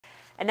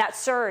And that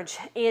surge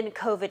in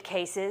COVID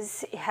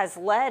cases has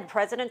led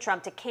President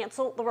Trump to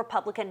cancel the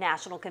Republican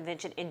National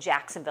Convention in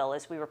Jacksonville,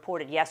 as we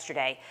reported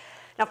yesterday.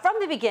 Now, from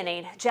the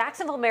beginning,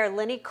 Jacksonville Mayor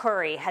Lenny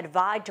Curry had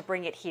vowed to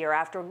bring it here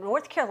after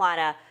North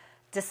Carolina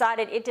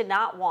decided it did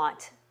not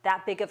want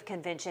that big of a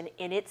convention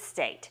in its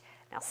state.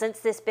 Now,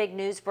 since this big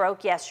news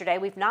broke yesterday,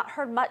 we've not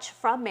heard much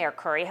from Mayor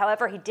Curry.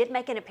 However, he did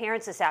make an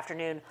appearance this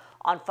afternoon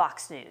on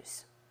Fox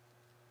News.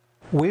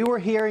 We were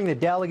hearing the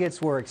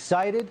delegates were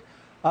excited.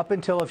 Up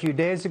until a few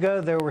days ago,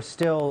 there were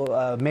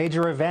still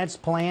major events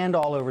planned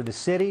all over the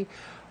city,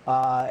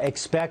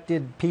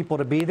 expected people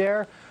to be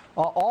there,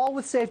 all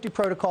with safety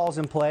protocols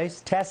in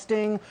place,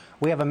 testing.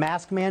 We have a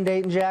mask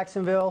mandate in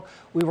Jacksonville.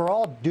 We were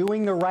all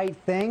doing the right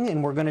thing,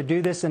 and we're going to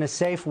do this in a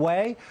safe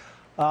way.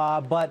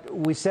 But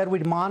we said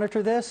we'd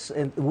monitor this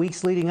in the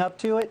weeks leading up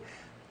to it,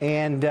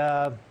 and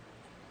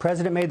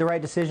President made the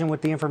right decision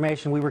with the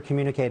information we were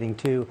communicating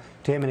to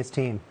him and his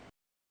team.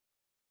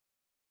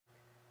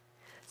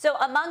 So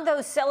among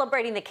those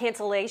celebrating the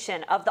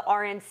cancellation of the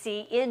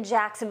RNC in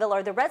Jacksonville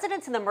are the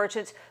residents and the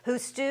merchants who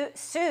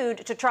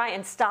sued to try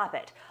and stop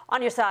it. On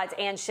Your Side's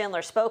Ann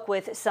Schindler spoke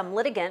with some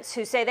litigants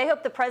who say they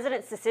hope the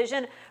president's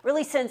decision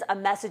really sends a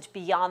message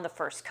beyond the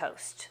First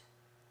Coast.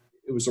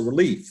 It was a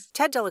relief.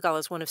 Ted Delegal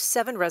is one of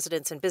 7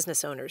 residents and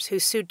business owners who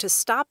sued to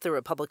stop the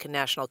Republican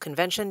National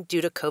Convention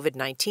due to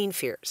COVID-19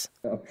 fears.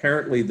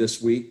 Apparently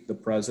this week, the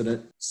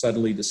president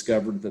suddenly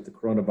discovered that the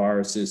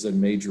coronavirus is a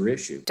major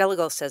issue.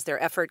 Delegal says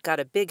their effort got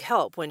a big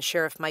help when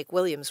Sheriff Mike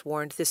Williams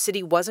warned the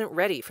city wasn't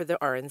ready for the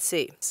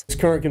RNC. This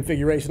current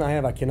configuration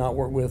I cannot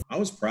work with. I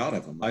was proud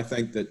of him. I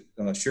think that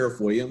Sheriff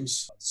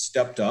Williams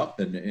stepped up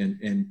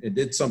and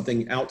did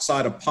something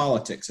outside of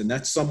politics, and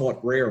that's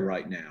somewhat rare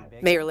right now.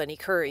 Mayor Lenny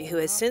Curry, who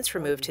has since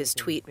removed his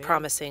tweet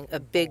promising a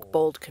big,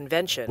 bold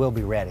convention, We'll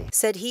be ready.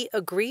 said he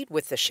agreed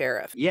with the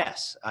sheriff.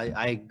 Yes,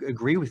 I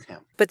agree with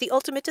him. But the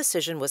ultimate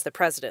decision was the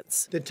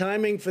president's. The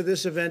timing for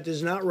this event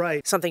is not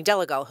right. Something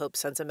Delegal hopes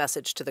sends a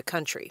message to the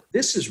country.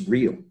 This is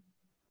real.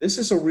 This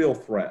is a real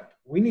threat.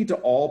 We need to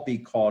all be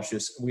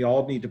cautious. We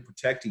all need to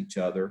protect each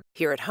other.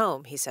 Here at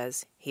home, he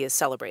says, he is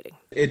celebrating.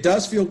 It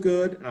does feel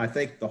good, and I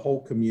think the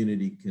whole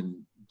community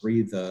can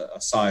breathe a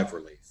sigh of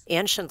relief.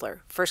 Ann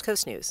Schindler, First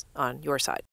Coast News, on Your Side.